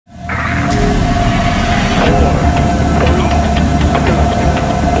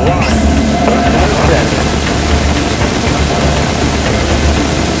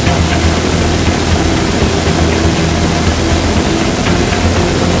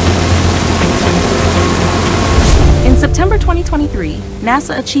2023,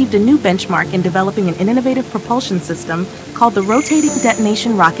 NASA achieved a new benchmark in developing an innovative propulsion system called the Rotating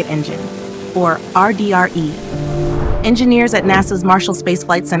Detonation Rocket Engine, or RDRE. Engineers at NASA's Marshall Space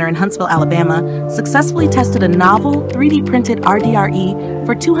Flight Center in Huntsville, Alabama, successfully tested a novel 3D-printed RDRE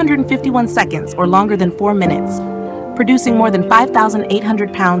for 251 seconds, or longer than 4 minutes, producing more than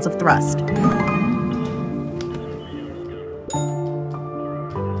 5,800 pounds of thrust.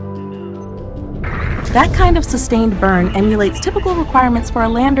 That kind of sustained burn emulates typical requirements for a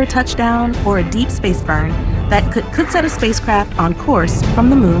lander touchdown or a deep space burn that could set a spacecraft on course from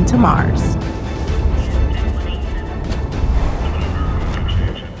the Moon to Mars.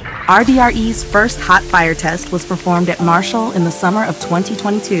 RDRE's first hot fire test was performed at Marshall in the summer of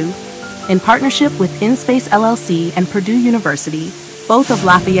 2022 in partnership with InSpace LLC and Purdue University, both of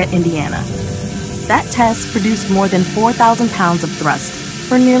Lafayette, Indiana. That test produced more than 4,000 pounds of thrust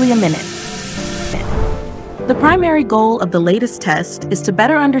for nearly a minute. The primary goal of the latest test is to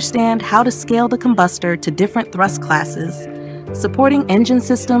better understand how to scale the combustor to different thrust classes, supporting engine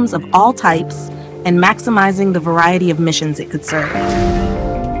systems of all types and maximizing the variety of missions it could serve.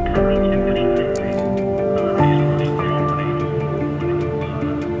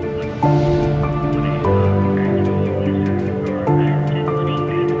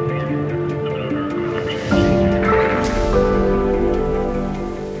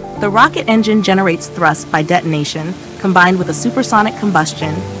 The rocket engine generates thrust by detonation combined with a supersonic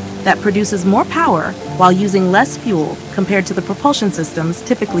combustion that produces more power while using less fuel compared to the propulsion systems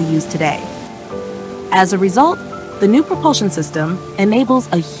typically used today. As a result, the new propulsion system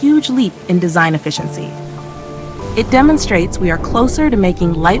enables a huge leap in design efficiency. It demonstrates we are closer to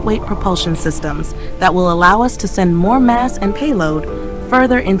making lightweight propulsion systems that will allow us to send more mass and payload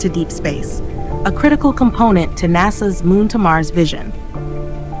further into deep space, a critical component to NASA's Moon to Mars vision.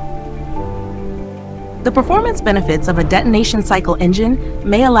 The performance benefits of a detonation cycle engine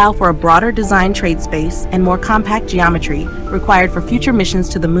may allow for a broader design trade space and more compact geometry required for future missions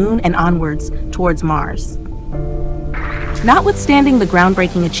to the Moon and onwards towards Mars. Notwithstanding the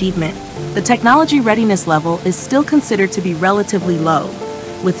groundbreaking achievement, the technology readiness level is still considered to be relatively low,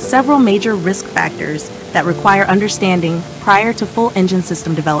 with several major risk factors that require understanding prior to full engine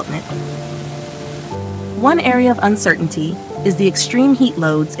system development. One area of uncertainty is the extreme heat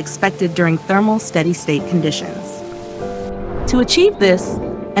loads expected during thermal steady-state conditions. To achieve this,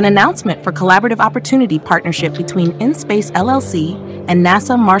 an announcement for collaborative opportunity partnership between InSpace LLC and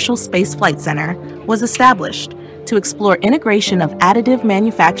NASA Marshall Space Flight Center was established to explore integration of additive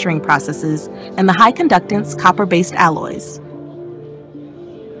manufacturing processes and the high-conductance copper-based alloys.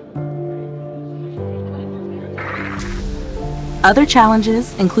 Other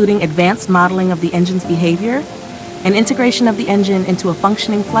challenges, including advanced modeling of the engine's behavior and integration of the engine into a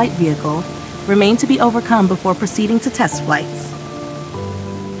functioning flight vehicle, remain to be overcome before proceeding to test flights.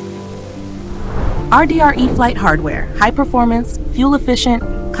 RDRE flight hardware, high-performance, fuel-efficient,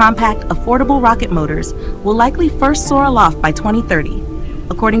 compact, affordable rocket motors will likely first soar aloft by 2030,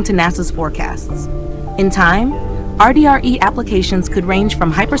 according to NASA's forecasts. In time, RDRE applications could range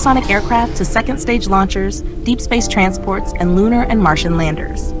from hypersonic aircraft to second-stage launchers, deep space transports, and lunar and Martian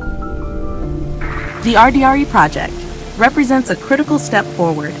landers. The RDRE project represents a critical step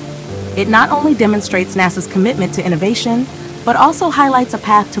forward. It not only demonstrates NASA's commitment to innovation, but also highlights a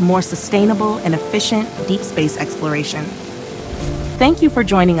path to more sustainable and efficient deep space exploration. Thank you for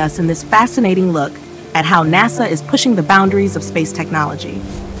joining us in this fascinating look at how NASA is pushing the boundaries of space technology.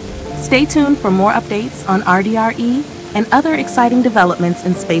 Stay tuned for more updates on RDRE and other exciting developments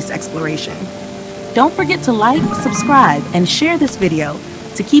in space exploration. Don't forget to like, subscribe, and share this video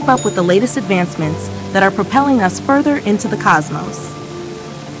to keep up with the latest advancements that are propelling us further into the cosmos.